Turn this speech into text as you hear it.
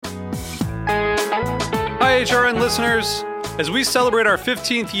HRN listeners. As we celebrate our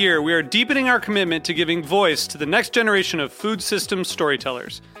 15th year, we are deepening our commitment to giving voice to the next generation of food systems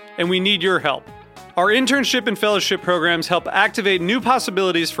storytellers, and we need your help. Our internship and fellowship programs help activate new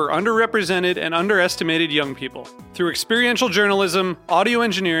possibilities for underrepresented and underestimated young people through experiential journalism, audio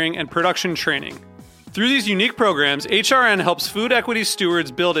engineering, and production training. Through these unique programs, HRN helps food equity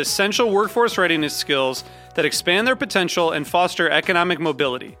stewards build essential workforce readiness skills that expand their potential and foster economic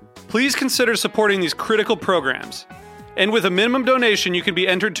mobility. Please consider supporting these critical programs. And with a minimum donation, you can be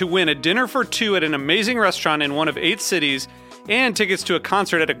entered to win a dinner for two at an amazing restaurant in one of 8 cities and tickets to a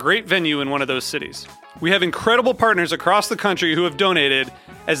concert at a great venue in one of those cities. We have incredible partners across the country who have donated,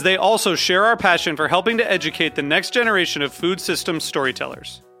 as they also share our passion for helping to educate the next generation of food systems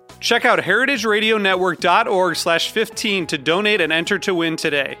storytellers. Check out heritageradionetwork.org/15 to donate and enter to win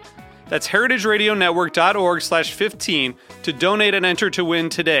today. That's heritageradionetwork.org/15 to donate and enter to win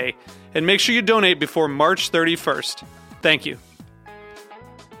today. And make sure you donate before March 31st. Thank you.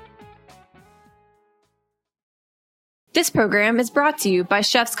 This program is brought to you by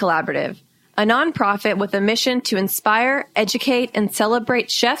Chefs Collaborative, a nonprofit with a mission to inspire, educate, and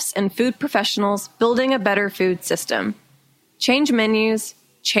celebrate chefs and food professionals building a better food system. Change menus,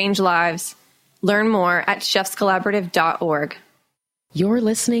 change lives. Learn more at chefscollaborative.org. You're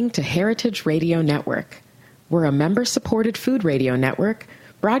listening to Heritage Radio Network. We're a member-supported food radio network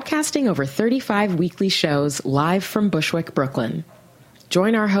broadcasting over 35 weekly shows live from Bushwick, Brooklyn.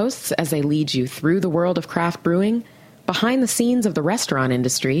 Join our hosts as they lead you through the world of craft brewing, behind the scenes of the restaurant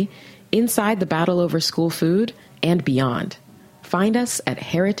industry, inside the battle over school food, and beyond. Find us at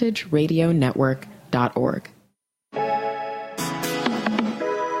heritageradionetwork.org.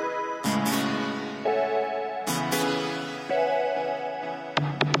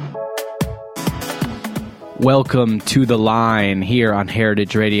 Welcome to The Line here on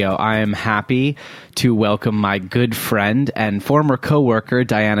Heritage Radio. I am happy to welcome my good friend and former co-worker,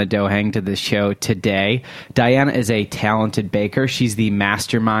 Dianna Daoheung, to the show today. Dianna is a talented baker. She's the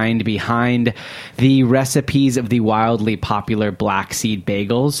mastermind behind the recipes of the wildly popular Black Seed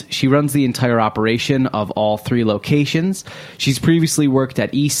Bagels. She runs the entire operation of all 3 locations. She's previously worked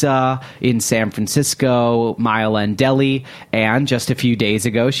at Isa in San Francisco, Mile End Deli, and just a few days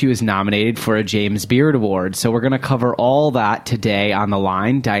ago, she was nominated for a James Beard Award. So we're going to cover all that today on The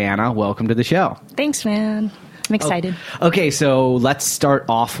Line. Dianna, welcome to the show. Thanks, man. I'm excited. Okay, so let's start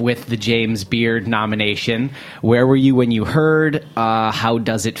off with the James Beard nomination. Where were you when you heard? How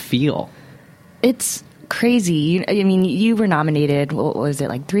does it feel? It's crazy. I mean, you were nominated, what was it,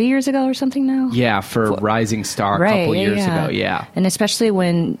 like 3 years ago or something now? Yeah, for Rising Star a couple years ago, yeah. And especially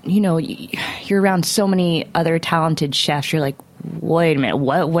when, you're around so many other talented chefs, you're like, wait a minute,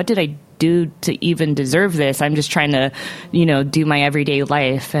 what did I do to even deserve this? I'm just trying to, do my everyday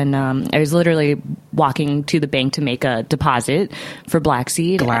life. And I was literally walking to the bank to make a deposit for Black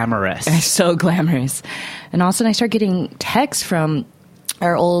Seed. Glamorous. So glamorous. And all of a sudden I start getting texts from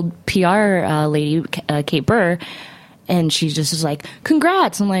our old PR lady, Kate Burr, and she just is like,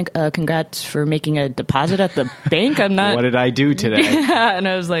 congrats. I'm like, congrats for making a deposit at the bank? I'm not... What did I do today? Yeah, and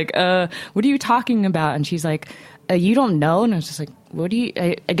I was like, what are you talking about? And she's like, you don't know? And I was just like, what are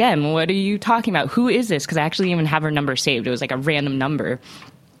you talking about? Who is this? Because I actually even have her number saved. It was like a random number.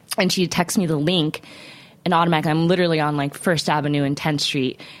 And she texts me the link, and automatically, I'm literally on like First Avenue and 10th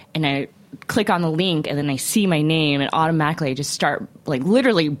Street, and I click on the link, and then I see my name, and automatically I just start like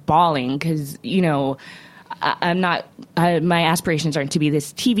literally bawling because, my aspirations aren't to be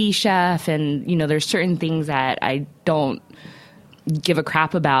this TV chef, and, there's certain things that I don't give a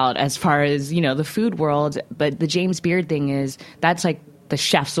crap about as far as, the food world. But the James Beard thing that's like the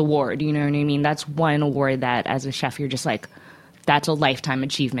chef's award, you know what I mean? That's one award that as a chef, you're just like, that's a lifetime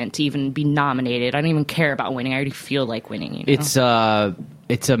achievement to even be nominated. I don't even care about winning. I already feel like winning. It's a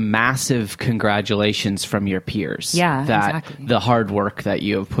massive congratulations from your peers. Yeah, that exactly. The hard work that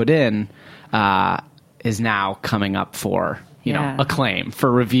you have put in is now coming up for, acclaim,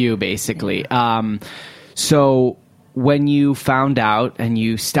 for review, basically. Yeah. So when you found out and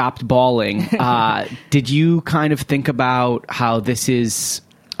you stopped bawling, did you kind of think about how this is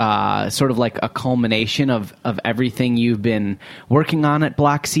sort of like a culmination of everything you've been working on at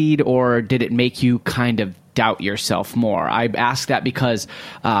Black Seed, or did it make you kind of doubt yourself more? I ask that because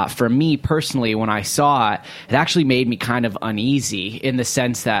for me personally, when I saw it, it actually made me kind of uneasy in the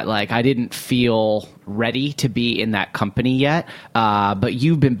sense that like I didn't feel ready to be in that company yet. But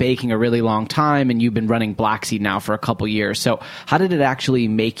you've been baking a really long time and you've been running Black Seed now for a couple years. So how did it actually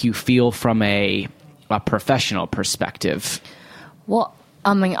make you feel from a professional perspective? Well,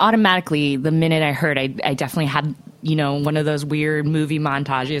 Like automatically, the minute I heard, I definitely had, one of those weird movie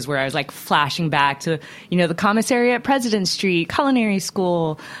montages where I was like flashing back to, the commissary at President Street, culinary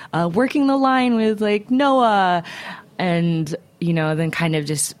school, working the line with like Noah, and, then kind of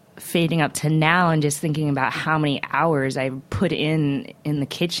just fading up to now and just thinking about how many hours I put in the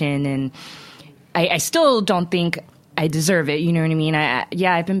kitchen. And I still don't think I deserve it. You know what I mean?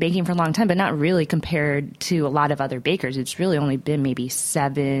 I've been baking for a long time, but not really compared to a lot of other bakers. It's really only been maybe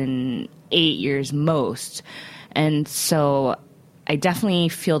 7-8 years most. And so I definitely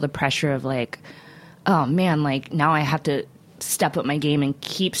feel the pressure of like, oh man, like now I have to step up my game and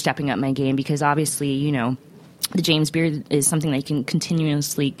keep stepping up my game, because obviously, the James Beard is something that you can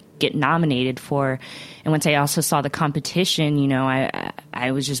continuously get nominated for. And once I also saw the competition,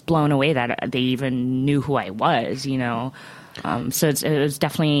 I was just blown away that they even knew who I was, So it was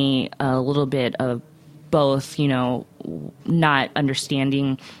definitely a little bit of both, not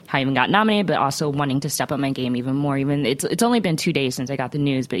understanding how I even got nominated, but also wanting to step up my game even more. Even it's only been 2 days since I got the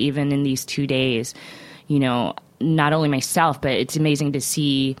news, but even in these 2 days, not only myself, but it's amazing to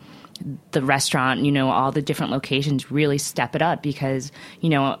see the restaurant, all the different locations really step it up, because,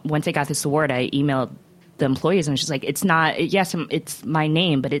 once I got this award, I emailed the employees and was just like, it's my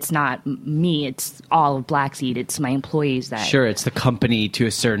name, but it's not me. It's all of Black Seed. It's my employees that. Sure. It's the company to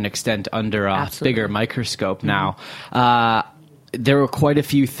a certain extent under a bigger microscope now. There were quite a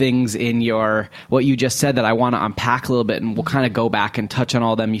few things in what you just said that I want to unpack a little bit, and we'll kind of go back and touch on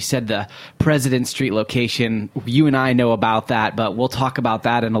all of them. You said the President Street location. You and I know about that, but we'll talk about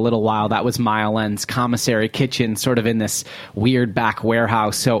that in a little while. That was Mile End's commissary kitchen, sort of in this weird back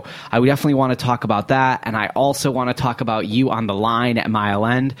warehouse. So I would definitely want to talk about that, and I also want to talk about you on the line at Mile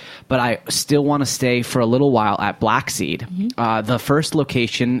End, but I still want to stay for a little while at Black Seed. Mm-hmm. The first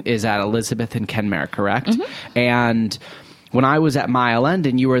location is at Elizabeth and Kenmare, correct? Mm-hmm. And when I was at Mile End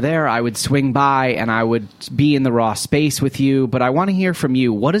and you were there, I would swing by and I would be in the raw space with you. But I want to hear from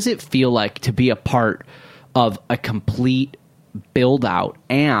you. What does it feel like to be a part of a complete build out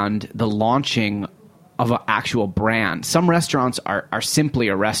and the launching of an actual brand? Some restaurants are simply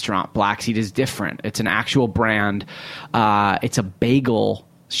a restaurant. Black Seed is different. It's an actual brand. It's a bagel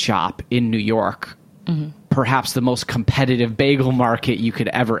shop in New York. Mm-hmm. Perhaps the most competitive bagel market you could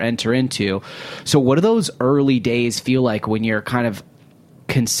ever enter into. So what do those early days feel like when you're kind of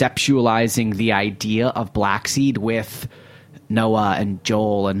conceptualizing the idea of Black Seed with Noah and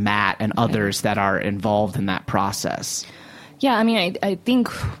Joel and Matt and others that are involved in that process? Yeah, I mean, I think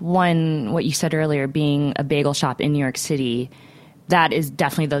what you said earlier, being a bagel shop in New York City, that is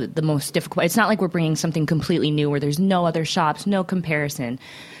definitely the most difficult. It's not like we're bringing something completely new where there's no other shops, no comparison.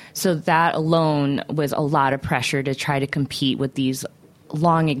 So that alone was a lot of pressure to try to compete with these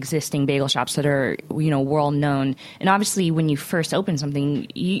long existing bagel shops that are, world known. And obviously when you first open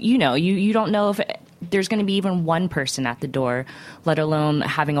something, you don't know if there's going to be even one person at the door, let alone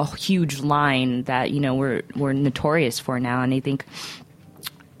having a huge line that, we're notorious for now. And I think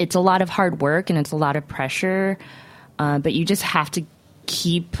it's a lot of hard work and it's a lot of pressure, but you just have to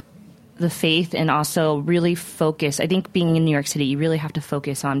keep the faith and also really focus. I think being in New York City, you really have to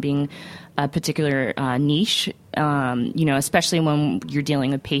focus on being a particular niche, especially when you're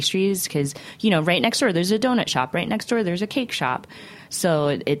dealing with pastries, because, right next door, there's a donut shop. Right next door, there's a cake shop.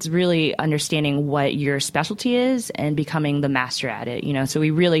 So it's really understanding what your specialty is and becoming the master at it, So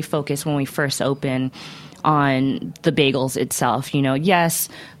we really focus when we first open on the bagels itself. Yes,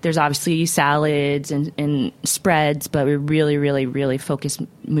 there's obviously salads and spreads, but we really, really, really focus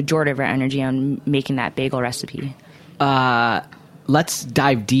majority of our energy on making that bagel recipe. Let's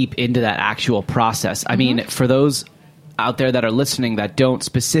dive deep into that actual process. I mean, for those out there that are listening that don't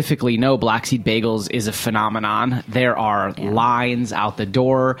specifically know, Black Seed Bagels is a phenomenon. There are lines out the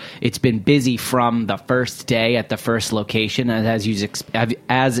door. It's been busy from the first day at the first location, and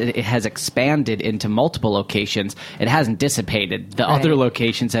as it has expanded into multiple locations, it hasn't dissipated. The other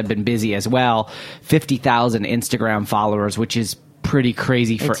locations have been busy as well. 50,000 Instagram followers, which is pretty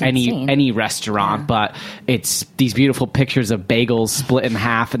crazy for any restaurant, but it's these beautiful pictures of bagels split in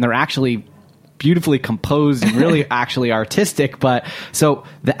half, and they're actually beautifully composed and really actually artistic. But so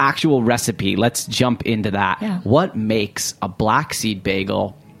the actual recipe, let's jump into that. Yeah. What makes a Black Seed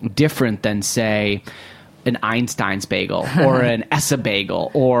bagel different than, say, an Einstein's bagel or an Essa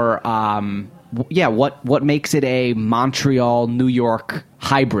bagel or what makes it a Montreal, New York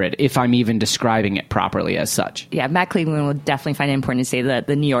hybrid, if I'm even describing it properly as such? Yeah, Matt Cleveland will definitely find it important to say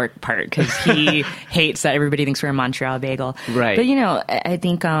the New York part, because he hates that everybody thinks we're a Montreal bagel. Right. But, I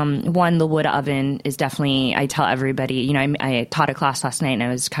think, the wood oven is definitely, I tell everybody, I taught a class last night and I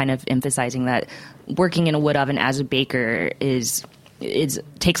was kind of emphasizing that working in a wood oven as a baker is it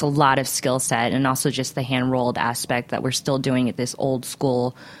takes a lot of skill set, and also just the hand rolled aspect that we're still doing it this old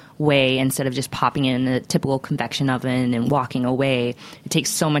school way instead of just popping it in a typical convection oven and walking away. It takes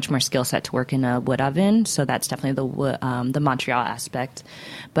so much more skill set to work in a wood oven. So that's definitely the Montreal aspect.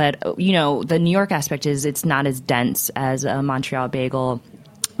 But, the New York aspect is it's not as dense as a Montreal bagel.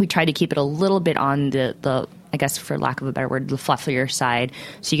 We try to keep it a little bit on the I guess for lack of a better word, the fluffier side.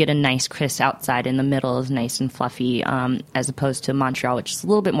 So you get a nice crisp outside, and the middle is nice and fluffy, as opposed to Montreal, which is a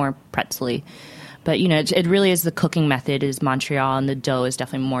little bit more pretzely. But, it really is the cooking method is Montreal, and the dough is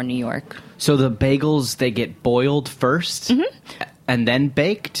definitely more New York. So the bagels, they get boiled first and then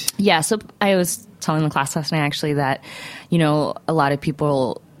baked? Yeah, so I was telling the class last night, actually, that, a lot of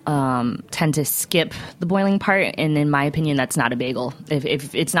people tend to skip the boiling part, and in my opinion, that's not a bagel.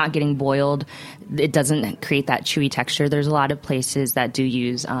 If it's not getting boiled, it doesn't create that chewy texture. There's a lot of places that do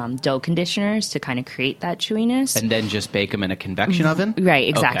use dough conditioners to kind of create that chewiness. And then just bake them in a convection oven? Right,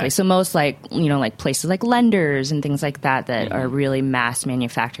 exactly. Okay. So most like places like Lenders and things like that are really mass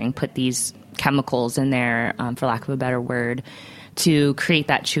manufacturing, put these chemicals in there, for lack of a better word, to create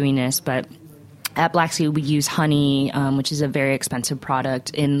that chewiness. But at Black Seed, we use honey, which is a very expensive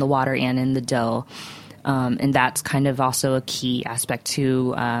product, in the water and in the dough. And that's kind of also a key aspect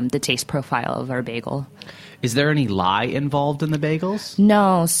to the taste profile of our bagel. Is there any lye involved in the bagels?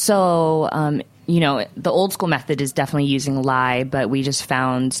 No. So, the old school method is definitely using lye, but we just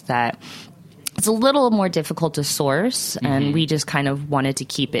found that it's a little more difficult to source, and we just kind of wanted to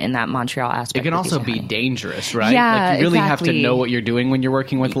keep it in that Montreal aspect. It can also be dangerous, right? Yeah, like you really exactly. have to know what you're doing when you're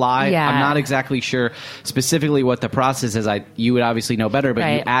working with lye. Yeah. I'm not exactly sure specifically what the process is. You would obviously know better, but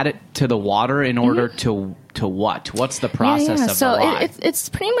you add it to the water in order to what? What's the process of so the lye? It's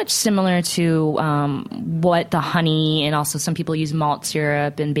pretty much similar to what the honey, and also some people use malt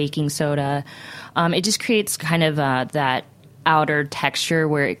syrup and baking soda. It just creates kind of that outer texture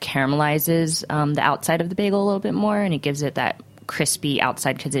where it caramelizes the outside of the bagel a little bit more, and it gives it that crispy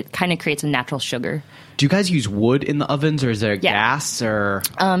outside because it kind of creates a natural sugar. Do you guys use wood in the ovens, or is there gas? Or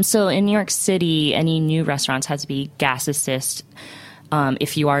so in New York City, any new restaurants has to be gas assist.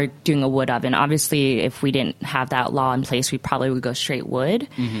 If you are doing a wood oven, obviously, if we didn't have that law in place, we probably would go straight wood.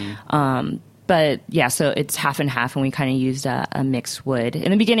 But yeah, so it's half and half, and we kind of used a mixed wood.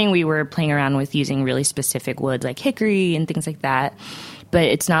 In the beginning, we were playing around with using really specific woods like hickory and things like that. But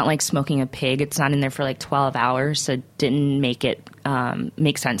it's not like smoking a pig. It's not in there for like 12 hours, so it didn't make it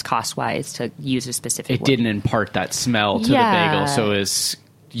make sense cost-wise to use a specific wood. It didn't impart that smell to the bagel, so it's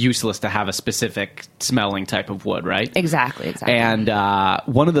useless to have a specific smelling type of wood, right? Exactly. And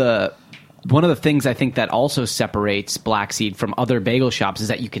one of the things I think that also separates Black Seed from other bagel shops is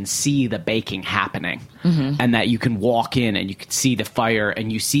that you can see the baking happening, and that you can walk in and you can see the fire,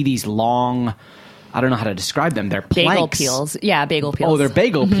 and you see these long, I don't know how to describe them. They're planks. Bagel peels. Yeah, bagel peels. Oh, they're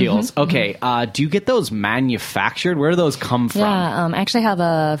bagel peels. Okay. Do you get those manufactured? Where do those come from? Yeah, I actually have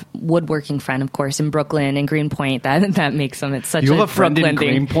a woodworking friend, of course, in Brooklyn and Greenpoint that makes them. It's such you a have a friend Brooklyn in thing.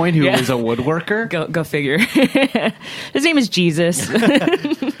 Greenpoint who is a woodworker? Go figure. His name is Jesus.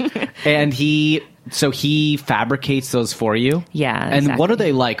 And he fabricates those for you? Yeah, And exactly. what are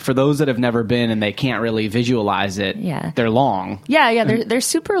they like? For those that have never been and they can't really visualize it, they're long. Yeah, they're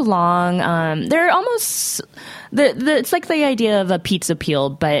super long. They're almost... it's like the idea of a pizza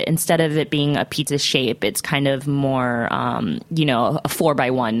peel, but instead of it being a pizza shape, it's kind of more, a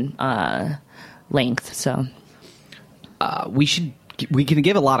 4x1 length, so... We can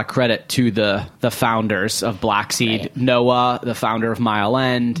give a lot of credit to the founders of Black Seed. Right. Noah, the founder of Mile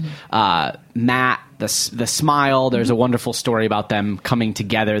End, Matt, the Smile. There's a wonderful story about them coming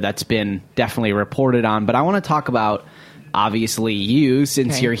together that's been definitely reported on. But I want to talk about, obviously, you,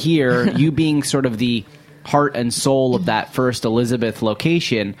 since you're here, you being sort of the heart and soul of that first Elizabeth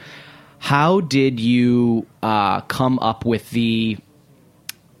location. How did you come up with the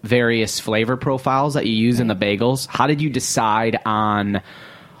various flavor profiles that you use in the bagels? How did you decide on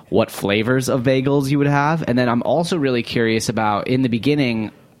what flavors of bagels you would have? And then I'm also really curious about, in the beginning,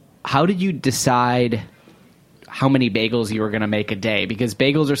 how did you decide how many bagels you were going to make a day? Because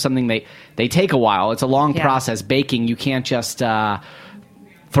bagels are something they take a while. It's a long process. Baking, you can't just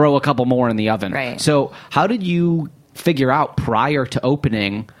throw a couple more in the oven. Right. So how did you figure out prior to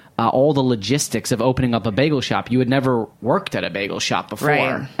opening all the logistics of opening up a bagel shop? You had never worked at a bagel shop before,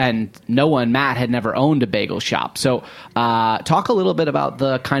 right. And Noah and Matt had never owned a bagel shop. So talk a little bit about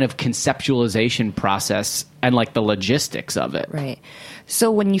the kind of conceptualization process and like the logistics of it. Right. So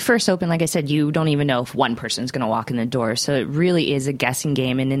when you first open, like I said, you don't even know if one person's going to walk in the door. So it really is a guessing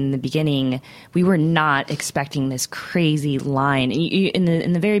game. And in the beginning, we were not expecting this crazy line.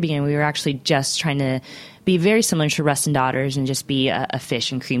 In the very beginning, we were actually just trying to be very similar to Russ and Daughters and just be a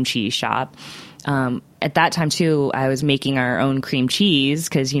fish and cream cheese shop. At that time, too, I was making our own cream cheese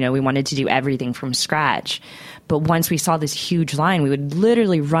because, we wanted to do everything from scratch. But once we saw this huge line, we would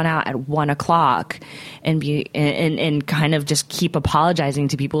literally run out at 1:00 and be and kind of just keep apologizing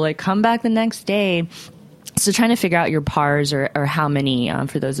to people, like, come back the next day. So trying to figure out your pars or how many,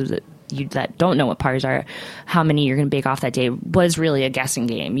 for those of you that don't know what pars are, how many you're going to bake off that day was really a guessing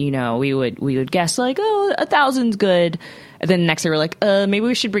game. We would guess like, 1,000's good. And then next day we're like, maybe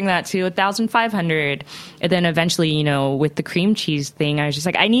we should bring that to 1,500. And then eventually, with the cream cheese thing, I was just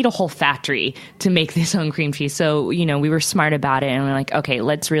like, I need a whole factory to make this own cream cheese. So, we were smart about it and we're like, okay,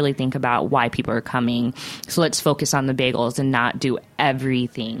 let's really think about why people are coming. So let's focus on the bagels and not do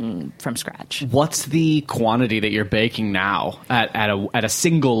everything from scratch. What's the quantity that you're baking now at a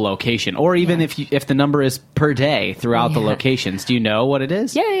single location? Or even if the number is per day throughout the locations, do you know what it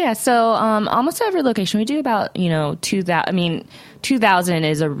is? Yeah. So almost every location we do about, 2,000. 2,000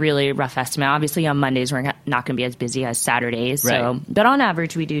 is a really rough estimate. Obviously, on Mondays, we're not going to be as busy as Saturdays. Right. So, but on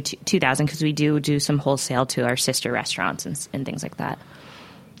average, we do 2,000 because we do some wholesale to our sister restaurants and things like that.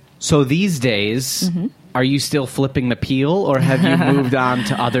 So these days, are you still flipping the peel, or have you moved on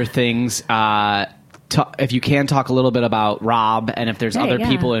to other things? If you can talk a little bit about Rob and if there's other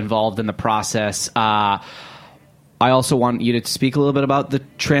people involved in the process. I also want you to speak a little bit about the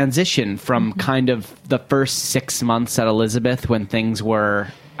transition from kind of the first 6 months at Elizabeth when things were,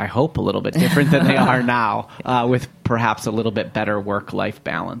 I hope, a little bit different than they are now, with perhaps a little bit better work-life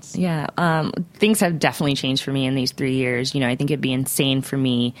balance. Yeah, things have definitely changed for me in these 3 years. I think it'd be insane for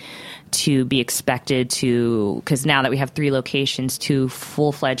me to be expected to, because now that we have 3 locations, 2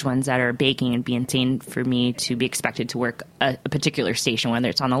 full-fledged ones that are baking, it'd be insane for me to be expected to work a particular station, whether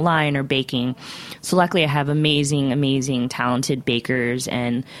it's on the line or baking. So luckily I have amazing, talented bakers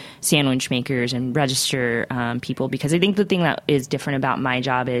and sandwich makers and register people, because I think the thing that is different about my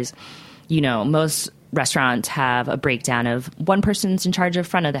job is, most restaurants have a breakdown of one person's in charge of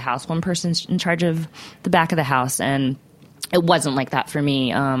front of the house, one person's in charge of the back of the house, and it wasn't like that for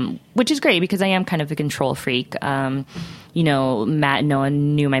me, which is great because I am kind of a control freak. Matt and Noah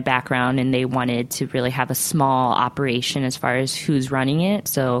knew my background and they wanted to really have a small operation as far as who's running it.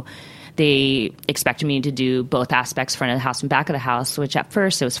 So they expected me to do both aspects, front of the house and back of the house, which at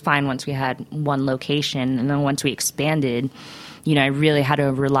first it was fine once we had one location. And then once we expanded, I really had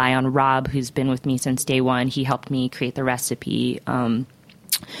to rely on Rob, who's been with me since day one. He helped me create the recipe,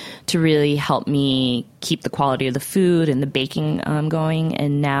 to really help me keep the quality of the food and the baking going.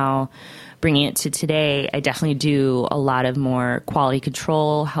 And now bringing it to today, I definitely do a lot of more quality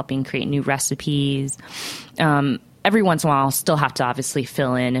control, helping create new recipes. Every once in a while, I'll still have to obviously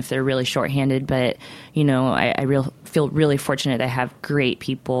fill in if they're really shorthanded. But, I feel really fortunate that I have great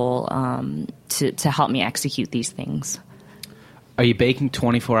people to help me execute these things. Are you baking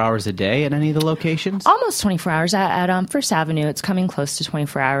 24 hours a day at any of the locations? Almost 24 hours at First Avenue. It's coming close to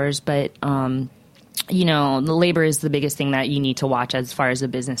 24 hours, but the labor is the biggest thing that you need to watch as far as the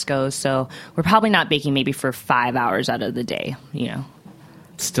business goes. So we're probably not baking maybe for 5 hours out of the day,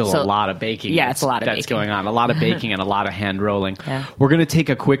 Still a lot of baking. Yeah, it's a lot of that's baking. going on. A lot of baking and a lot of hand rolling. Yeah. We're going to take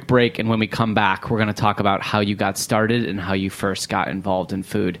a quick break, and when we come back, we're going to talk about how you got started and how you first got involved in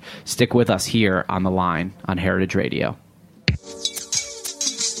food. Stick with us here on The Line on Heritage Radio.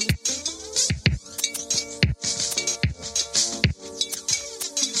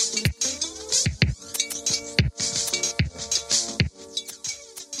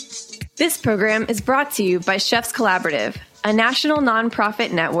 This program is brought to you by Chefs Collaborative, a national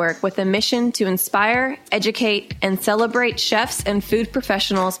nonprofit network with a mission to inspire, educate, and celebrate chefs and food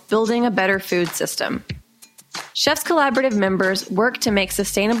professionals building a better food system. Chefs Collaborative members work to make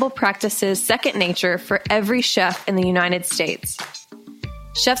sustainable practices second nature for every chef in the United States.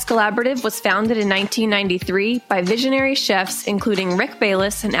 Chefs Collaborative was founded in 1993 by visionary chefs including Rick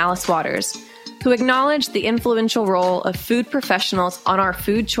Bayless and Alice Waters, who acknowledged the influential role of food professionals on our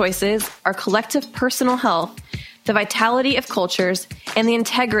food choices, our collective personal health, the vitality of cultures, and the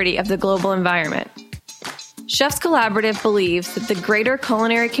integrity of the global environment. Chefs Collaborative believes that the greater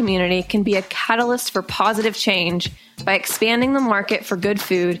culinary community can be a catalyst for positive change by expanding the market for good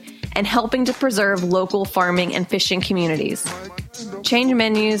food and helping to preserve local farming and fishing communities. Change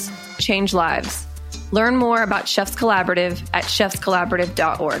menus, change lives. Learn more about Chefs Collaborative at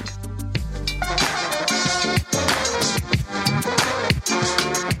chefscollaborative.org.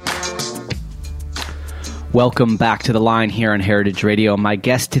 Welcome back to The Line here on Heritage Radio. My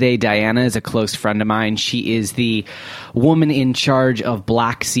guest today, Dianna, is a close friend of mine. She is the woman in charge of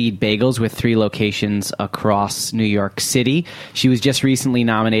Black Seed Bagels with 3 locations across New York City. She was just recently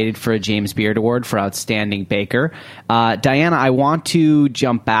nominated for a James Beard Award for Outstanding Baker. Dianna, I want to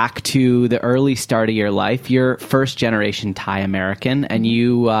jump back to the early start of your life. You're first-generation Thai American, and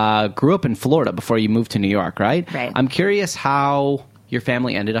you grew up in Florida before you moved to New York, right? Right. I'm curious how your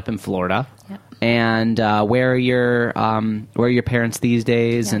family ended up in Florida. Yep. And where are your parents these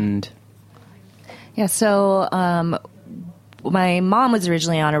days? Yeah. So my mom was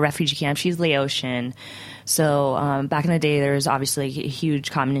originally on a refugee camp. She's Laotian. So back in the day, there was obviously a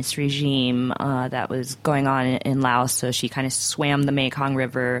huge communist regime that was going on in Laos. So she kind of swam the Mekong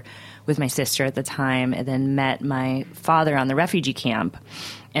River with my sister at the time, and then met my father on the refugee camp.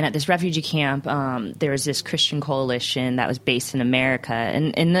 And at this refugee camp, there was this Christian coalition that was based in America.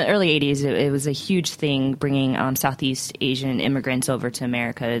 And in the early 80s, it was a huge thing bringing Southeast Asian immigrants over to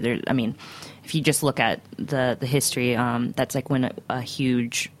America. If you just look at the history, that's like when a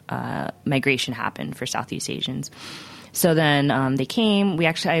huge migration happened for Southeast Asians. So then they came.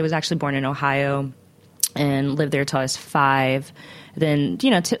 I was actually born in Ohio and lived there till I was 5. Then,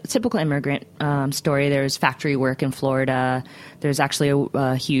 typical immigrant story. There's factory work in Florida. There's actually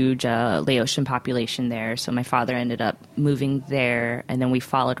a huge Laotian population there. So my father ended up moving there, and then we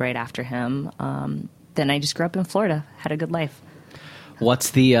followed right after him. Then I just grew up in Florida, had a good life.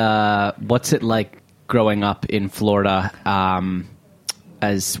 What's it like growing up in Florida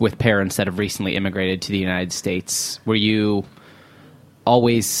as with parents that have recently immigrated to the United States? Were you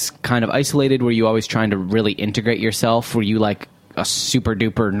always kind of isolated? Were you always trying to really integrate yourself? Were you like a super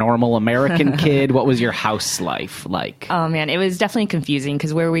duper normal American kid? What was your house life like? Oh man, it was definitely confusing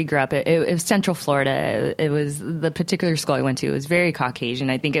because where we grew up, it was Central Florida. It was the particular school I went to. It was very Caucasian.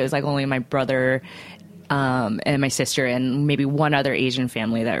 I think it was like only my brother and my sister and maybe one other Asian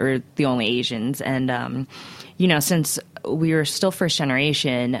family that were the only Asians. And since we were still first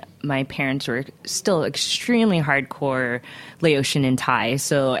generation, my parents were still extremely hardcore Laotian and Thai.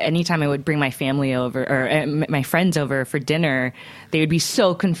 So anytime I would bring my family over or my friends over for dinner, they would be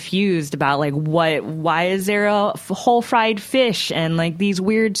so confused about like, why is there a whole fried fish and like these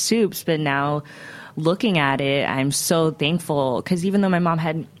weird soups? But now looking at it, I'm so thankful because even though my mom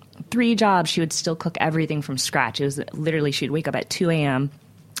had 3 jobs, she would still cook everything from scratch. It was literally, she'd wake up at 2 a.m.,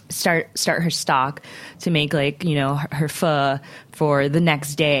 start her stock to make her pho for the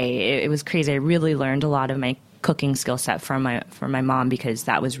next day. It was crazy. I really learned a lot of my cooking skill set from my mom because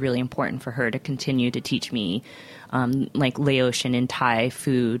that was really important for her to continue to teach me like Laotian and Thai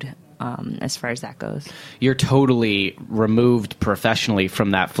food as far as that goes. You're totally removed professionally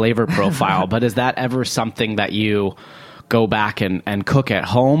from that flavor profile, but is that ever something that you go back and cook at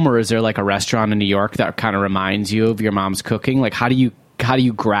home, or is there like a restaurant in New York that kind of reminds you of your mom's cooking? Like how do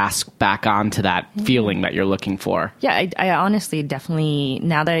you grasp back onto that feeling that you're looking for? Yeah, I honestly definitely,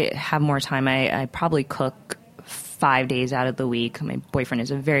 now that I have more time, I probably cook 5 days out of the week. My boyfriend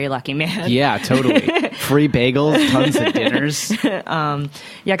is a very lucky man. Yeah, totally. Free bagels, tons of dinners.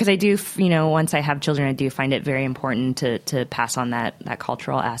 Because I do, once I have children, I do find it very important to pass on that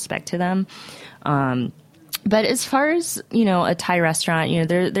cultural aspect to them. But as far as, a Thai restaurant,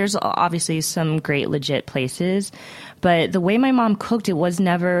 there's obviously some great legit places. But the way my mom cooked, it was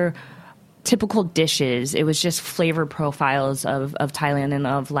never typical dishes. It was just flavor profiles of Thailand and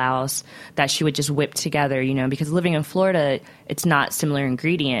of Laos that she would just whip together, because living in Florida, it's not similar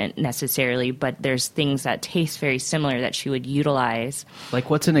ingredient necessarily, but there's things that taste very similar that she would utilize.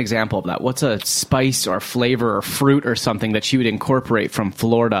 Like what's an example of that? What's a spice or flavor or fruit or something that she would incorporate from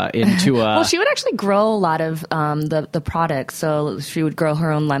Florida into a... Well, she would actually grow a lot of the products. So she would grow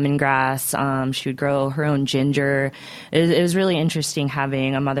her own lemongrass. She would grow her own ginger. It was really interesting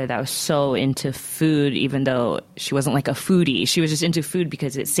having a mother that was so into food, even though she wasn't like a foodie. She was just into food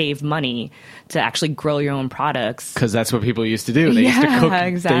because it saved money to actually grow your own products. Because that's what people used to do. They used to cook.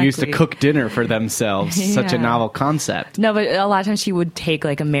 Exactly. They used to cook dinner for themselves. Yeah. Such a novel concept. No, but a lot of times she would take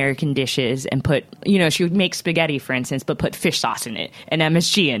like American dishes and put, she would make spaghetti, for instance, but put fish sauce in it and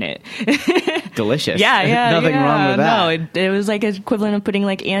MSG in it. Delicious. Yeah. Nothing wrong with that. No, it was like equivalent of putting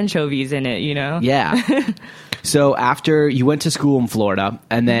like anchovies in it, Yeah. So after you went to school in Florida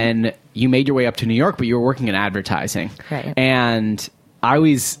and then you made your way up to New York, but you were working in advertising. Right. And I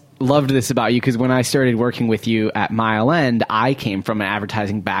always loved this about you because when I started working with you at Mile End, I came from an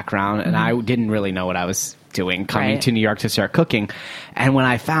advertising background and I didn't really know what I was doing coming to New York to start cooking. And when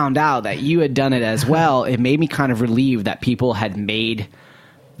I found out that you had done it as well, it made me kind of relieved that people had made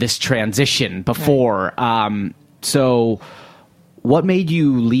this transition before. So what made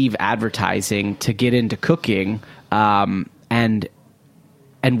you leave advertising to get into cooking? And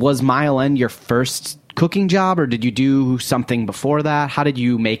was Mile End your first cooking job, or did you do something before that? How did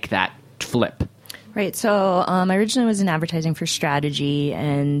you make that flip? Right. So I originally was in advertising for strategy,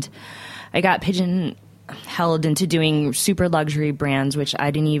 and I got pigeonholed into doing super luxury brands, which I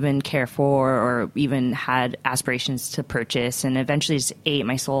didn't even care for or even had aspirations to purchase, and eventually just ate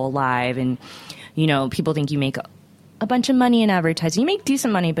my soul alive. And, people think you make a bunch of money in advertising. You make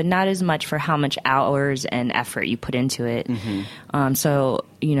decent money, but not as much for how much hours and effort you put into it. Mm-hmm. So,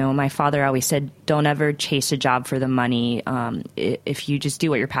 my father always said, don't ever chase a job for the money. If you just do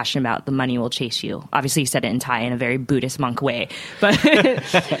what you're passionate about, the money will chase you. Obviously, he said it in Thai in a very Buddhist monk way. But,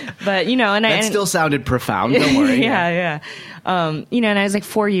 that still sounded profound. Don't worry. Yeah. And I was like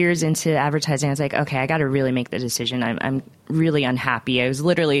 4 years into advertising. I was like, okay, I got to really make the decision. I'm really unhappy. I was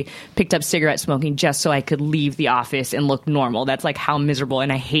literally picked up cigarette smoking just so I could leave the office and look normal. That's like how miserable.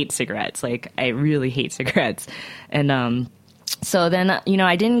 And I hate cigarettes. Like, I really hate cigarettes. And so then,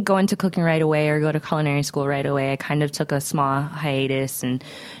 I didn't go into cooking right away or go to culinary school right away. I kind of took a small hiatus and,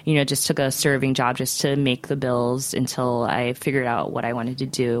 just took a serving job just to make the bills until I figured out what I wanted to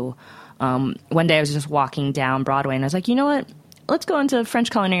do. One day I was just walking down Broadway and I was like, you know what? Let's go into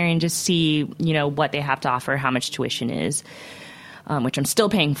French culinary and just see, what they have to offer, how much tuition is, which I'm still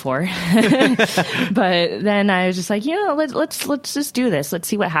paying for. But then I was just like, let's just do this. Let's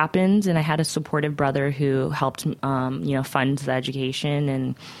see what happens. And I had a supportive brother who helped, fund the education.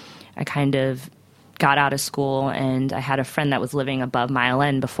 And I kind of got out of school, and I had a friend that was living above Mile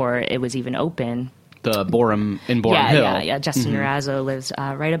End before it was even open. The Borum in Borum Hill. Yeah. Justin Urazzo lives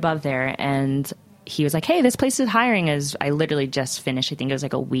right above there. And he was like, hey, this place is hiring. As I literally just finished, I think it was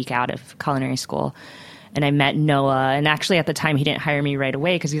like a week out of culinary school. And I met Noah. And actually at the time, he didn't hire me right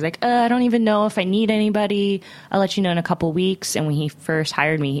away because he's like, I don't even know if I need anybody. I'll let you know in a couple weeks. And when he first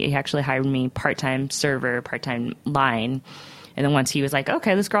hired me, he actually hired me part-time server, part-time line. And then once he was like,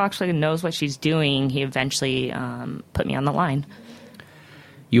 okay, this girl actually knows what she's doing, he eventually put me on the line.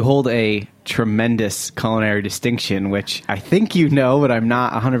 You hold a tremendous culinary distinction, which I think you know, but I'm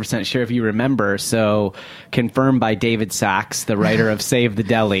not 100% sure if you remember. So, confirmed by David Sachs, the writer of Save the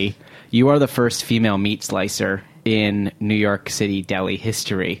Deli, you are the first female meat slicer in New York City deli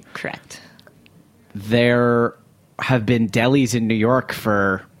history. Correct. There have been delis in New York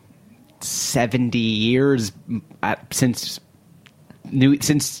for 70 years since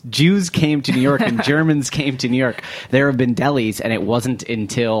Jews came to New York and Germans came to New York. There have been delis, and it wasn't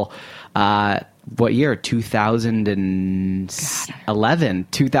until what year? 2011,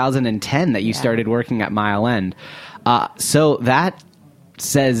 2010 that you started working at Mile End. So that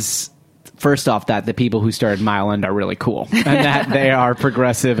says, first off, that the people who started Mile End are really cool and that they are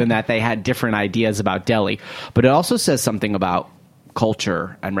progressive and that they had different ideas about deli. But it also says something about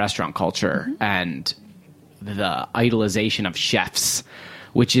culture and restaurant culture and the idolization of chefs,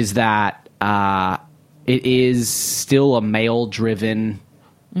 which is that it is still a male-driven,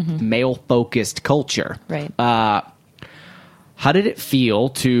 male-focused culture. Right. How did it feel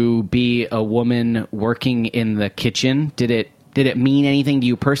to be a woman working in the kitchen? Did it mean anything to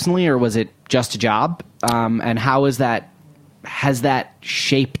you personally, or was it just a job? And how has that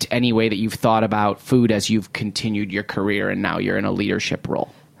shaped any way that you've thought about food as you've continued your career and now you're in a leadership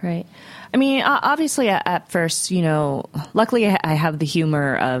role? Right. I mean, obviously at first, luckily I have the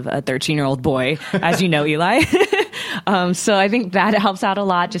humor of a 13-year-old boy, as you know, Eli. So I think that helps out a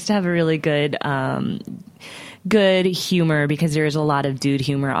lot, just to have a really good humor, because there is a lot of dude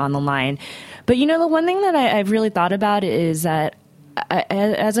humor on the line. But, the one thing that I've really thought about is that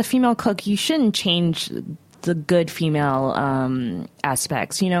as a female cook, you shouldn't change the good female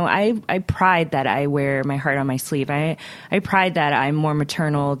aspects. I pride that I wear my heart on my sleeve. I pride that I'm more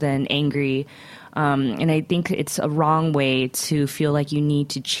maternal than angry. And I think it's a wrong way to feel like you need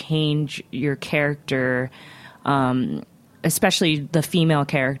to change your character, especially the female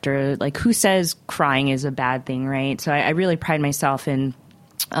character. Like, who says crying is a bad thing, right? So I really pride myself in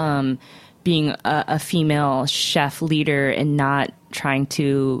being a female chef leader and not trying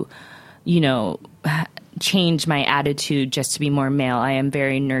to, change my attitude just to be more male. I am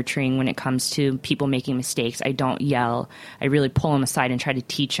very nurturing when it comes to people making mistakes. I don't yell. I really pull them aside and try to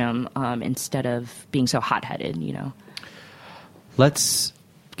teach them instead of being so hot-headed, Let's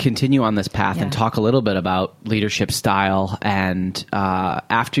continue on this path and talk a little bit about leadership style. And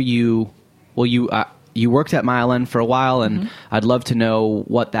after you worked at Mile End for a while, and I'd love to know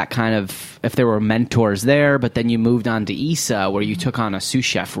what that kind of, if there were mentors there, but then you moved on to Issa, where you took on a sous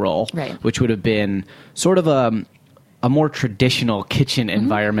chef role, which would have been sort of a more traditional kitchen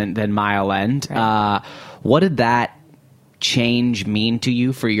environment than Mile End. What did that change mean to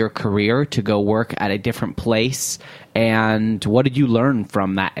you for your career to go work at a different place? And what did you learn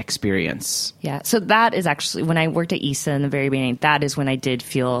from that experience? Yeah, so that is actually, when I worked at ISA in the very beginning, that is when I did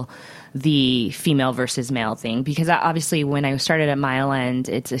feel the female versus male thing, because obviously when I started at Mile End,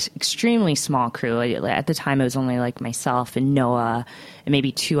 it's an extremely small crew. At the time, it was only like myself and Noah and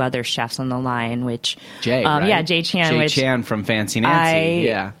maybe 2 other chefs on the line, which Jay, right? Yeah, Jay Chan. Jay Chan from Fancy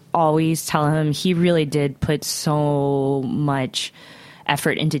Nancy. I always tell him he really did put so much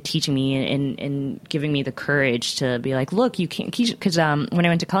effort into teaching me and giving me the courage to be like, look, you can't, because when I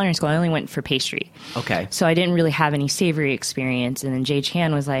went to culinary school, I only went for pastry. Okay. So I didn't really have any savory experience. And then Jay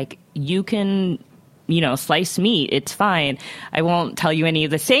Chan was like, you can, slice meat. It's fine. I won't tell you any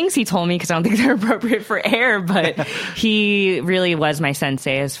of the sayings he told me because I don't think they're appropriate for air, but he really was my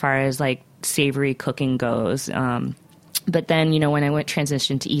sensei as far as like savory cooking goes. But then, when I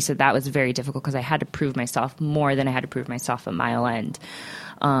transitioned to ISA, that was very difficult because I had to prove myself more than I had to prove myself at Mile End.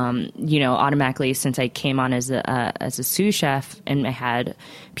 Automatically, since I came on as a sous chef and I had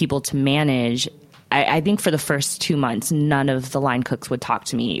people to manage, I think for the first 2 months, none of the line cooks would talk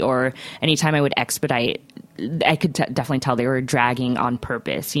to me, or anytime I would expedite, I could definitely tell they were dragging on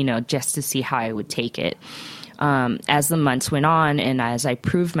purpose, just to see how I would take it. As the months went on and as I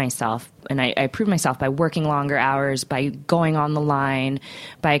proved myself, and I proved myself by working longer hours, by going on the line,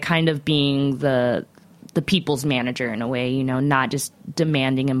 by kind of being the people's manager in a way, not just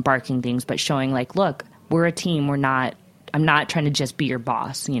demanding and barking things, but showing like, look, we're a team. I'm not trying to just be your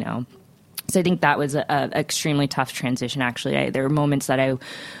boss, So I think that was a extremely tough transition, actually. There were moments that I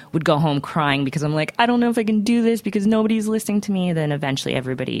would go home crying because I'm like, I don't know if I can do this because nobody's listening to me. Then eventually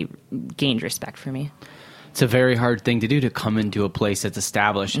everybody gained respect for me. It's a very hard thing to do, to come into a place that's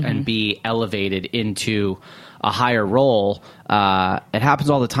established and be elevated into a higher role. It happens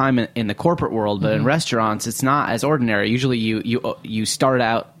all the time in the corporate world, but in restaurants, it's not as ordinary. Usually you start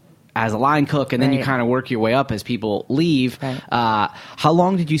out as a line cook and then you kind of work your way up as people leave. Right. How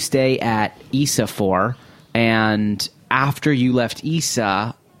long did you stay at ISA for? And after you left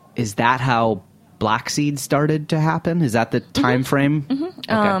ISA, is that how Black Seed started to happen? Is that the time frame?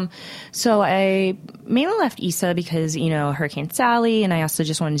 Okay. So I mainly left ISA because, Hurricane Sally, and I also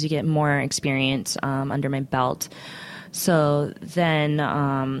just wanted to get more experience under my belt. So then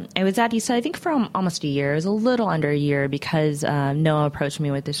I was at ISA, I think, for almost a year. It was a little under a year because Noah approached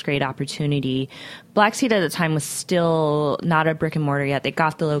me with this great opportunity. Black Seed at the time was still not a brick and mortar yet. They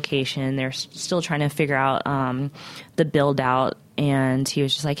got the location. They're still trying to figure out the build out. And he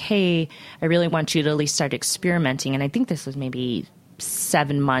was just like, hey, I really want you to at least start experimenting. And I think this was maybe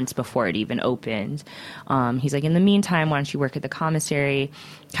 7 months before it even opened. He's like, in the meantime, why don't you work at the commissary,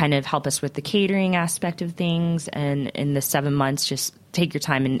 kind of help us with the catering aspect of things, and in the 7 months, just take your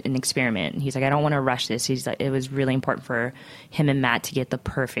time and experiment. And he's like, I don't want to rush this. He's like, it was really important for him and Matt to get the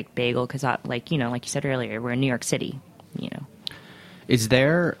perfect bagel because, like you said earlier, we're in New York City. Is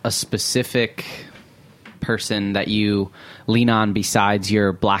there a specific person that you lean on besides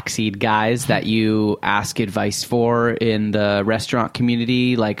your Black Seed guys that you ask advice for in the restaurant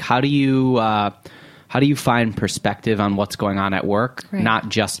community? Like, how do you find perspective on what's going on at work, not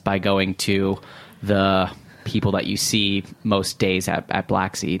just by going to the people that you see most days at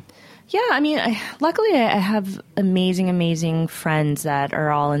Black Seed? Yeah, I mean, luckily I have amazing friends that are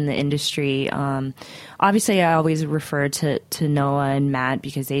all in the industry. Obviously, I always refer to Noah and Matt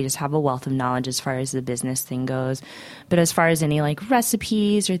because they just have a wealth of knowledge as far as the business thing goes. But as far as any like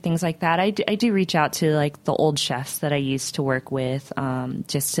recipes or things like that, I do reach out to like the old chefs that I used to work with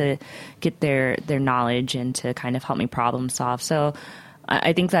just to get their knowledge and to kind of help me problem solve. So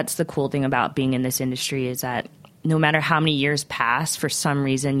I think that's the cool thing about being in this industry is that no matter how many years pass, for some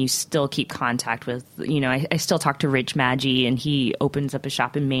reason, you still keep contact with, I still talk to Rich Maggi and he opens up a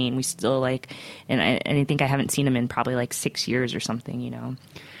shop in Maine. We still and I think I haven't seen him in probably like 6 years or something,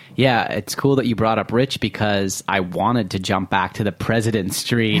 Yeah, it's cool that you brought up Rich because I wanted to jump back to the President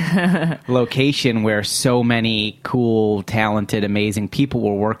Street location where so many cool, talented, amazing people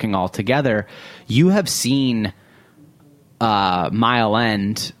were working all together. You have seen Mile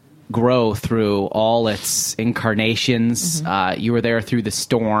End grow through all its incarnations. You were there through the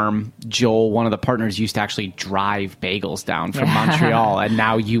storm. Joel, one of the partners, used to actually drive bagels down from Montreal, and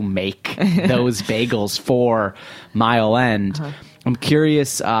now you make those bagels for Mile End. I'm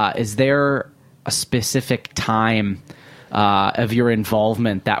curious, is there a specific time of your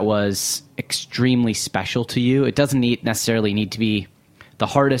involvement that was extremely special to you? It doesn't necessarily need to be the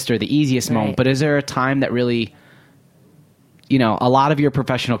hardest or the easiest moment, but is there a time that really, a lot of your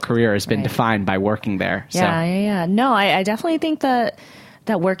professional career has been defined by working there? Yeah. No, I definitely think that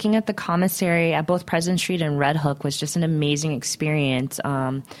that working at the commissary at both President Street and Red Hook was just an amazing experience.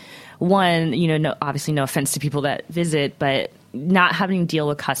 One, obviously no offense to people that visit, but not having to deal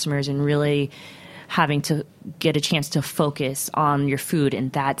with customers and really having to get a chance to focus on your food,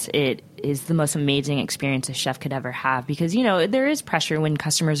 and that's it, is the most amazing experience a chef could ever have. Because, there is pressure when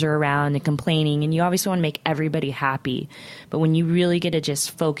customers are around and complaining, and you obviously want to make everybody happy. But when you really get to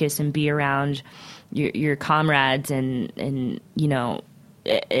just focus and be around your comrades and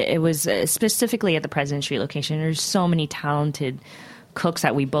it was specifically at the President Street location, there's so many talented cooks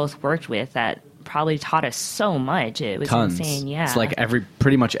that we both worked with that probably taught us so much. It was Tons. Insane. Yeah. It's like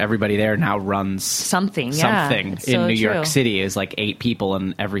pretty much everybody there now runs something. In so New true. York City is like 8 people,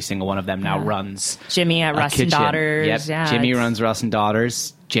 and every single one of them now runs Jimmy at Russ and Daughters. Yep. Yeah, Jimmy runs Russ and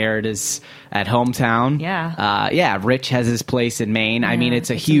Daughters. Jared is at Hometown. Yeah. Rich has his place in Maine. I mean, it's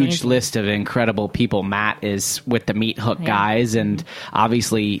a huge amazing. list of incredible people. Matt is with the Meat Hook guys, and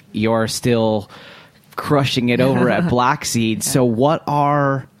obviously you're still crushing it over at Black Seed. So what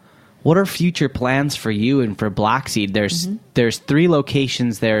are future plans for you and for Black Seed? There's 3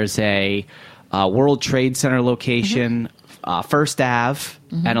 locations. There's a World Trade Center location, First Ave,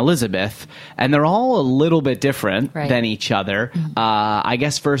 and Elizabeth, and they're all a little bit different than each other. I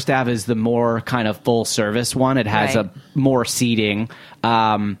guess First Ave is the more kind of full service one. It has a more seating.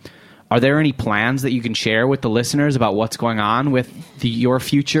 Are there any plans that you can share with the listeners about what's going on with your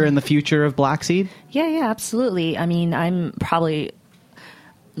future and the future of Black Seed? Yeah, absolutely. I mean, I'm probably,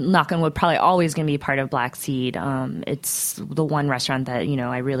 knock on wood, probably always going to be part of Black Seed. It's the one restaurant that,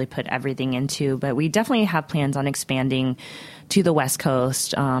 I really put everything into. But we definitely have plans on expanding to the West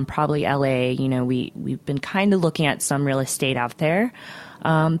Coast, probably LA. We've been kind of looking at some real estate out there.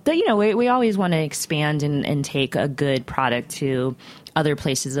 But, we always want to expand and take a good product to other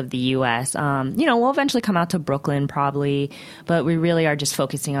places of the U.S. We'll eventually come out to Brooklyn probably, but we really are just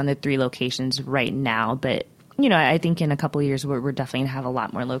focusing on the 3 locations right now. But, I think in a couple of years, we're definitely going to have a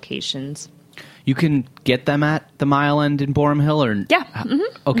lot more locations. You can get them at the Mile End in Borum Hill? Yeah.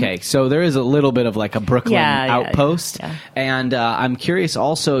 Okay, so there is a little bit of like a Brooklyn outpost. Yeah. And I'm curious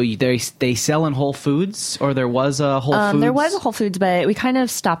also, they sell in Whole Foods, or there was a Whole Foods? There was a Whole Foods, but we kind of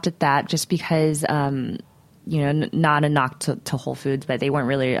stopped at that just because, not a knock to Whole Foods, but they weren't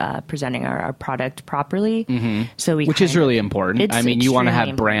really presenting our product properly. So which is really important. I mean, you want to have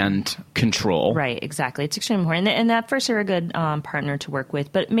important. brand control. Right, exactly. It's extremely important. And at first they're a good partner to work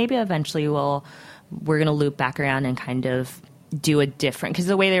with, but maybe eventually we're going to loop back around and kind of do a different, because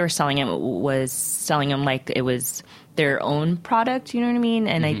the way they were selling it was selling them like it was their own product, you know what I mean?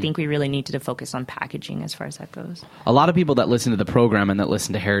 And I think we really needed to focus on packaging as far as that goes. A lot of people that listen to the program and that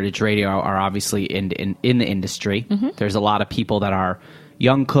listen to Heritage Radio are obviously in the industry. There's a lot of people that are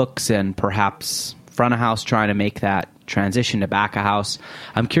young cooks and perhaps front of house trying to make that transition to back of house.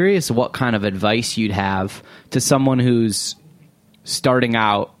 I'm curious what kind of advice you'd have to someone who's starting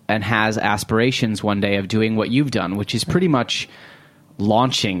out and has aspirations one day of doing what you've done, which is pretty much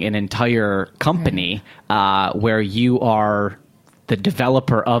launching an entire company where you are the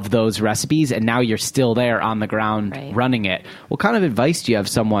developer of those recipes, and now you're still there on the ground running it. What kind of advice do you have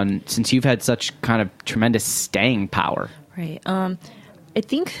someone, since you've had such kind of tremendous staying power? Right. I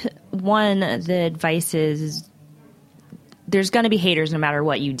think the advice is there's going to be haters no matter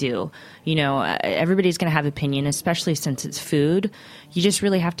what you do. Everybody's going to have opinion, especially since it's food. You just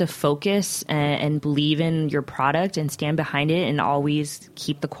really have to focus and believe in your product and stand behind it and always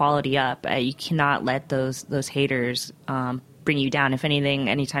keep the quality up. You cannot let those haters bring you down. If anything,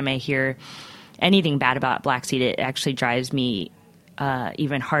 anytime I hear anything bad about Black Seed, it actually drives me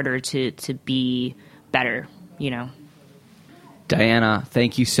even harder to be better, Dianna,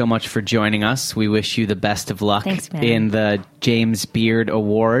 thank you so much for joining us. We wish you the best of luck in the James Beard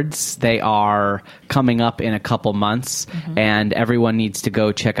Awards. They are coming up in a couple months, and everyone needs to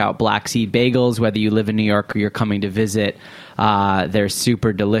go check out Black Seed Bagels, whether you live in New York or you're coming to visit. They're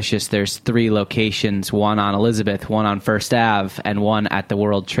super delicious. There's 3 locations, one on Elizabeth, one on First Ave, and one at the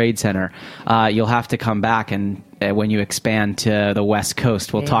World Trade Center. You'll have to come back, and when you expand to the West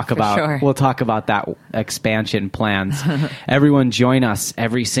Coast, we'll talk about that expansion plans. Everyone join us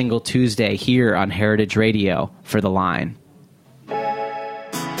every single Tuesday here on Heritage Radio for The Line.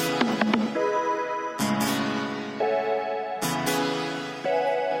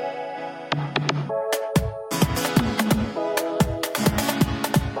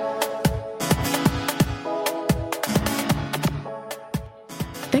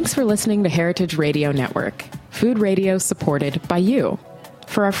 Thanks for listening to Heritage Radio Network, food radio supported by you.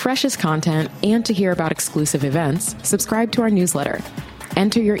 For our freshest content and to hear about exclusive events, subscribe to our newsletter.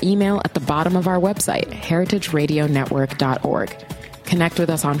 Enter your email at the bottom of our website, heritageradionetwork.org. Connect with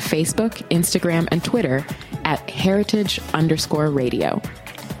us on Facebook, Instagram, and Twitter at heritage_radio.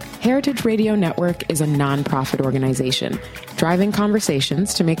 Heritage Radio Network is a nonprofit organization driving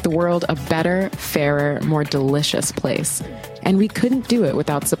conversations to make the world a better, fairer, more delicious place. And we couldn't do it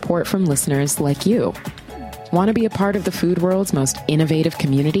without support from listeners like you. Want to be a part of the food world's most innovative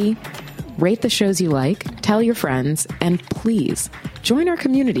community? Rate the shows you like, tell your friends, and please join our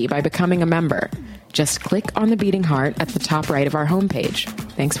community by becoming a member. Just click on the beating heart at the top right of our homepage.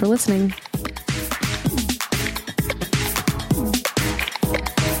 Thanks for listening.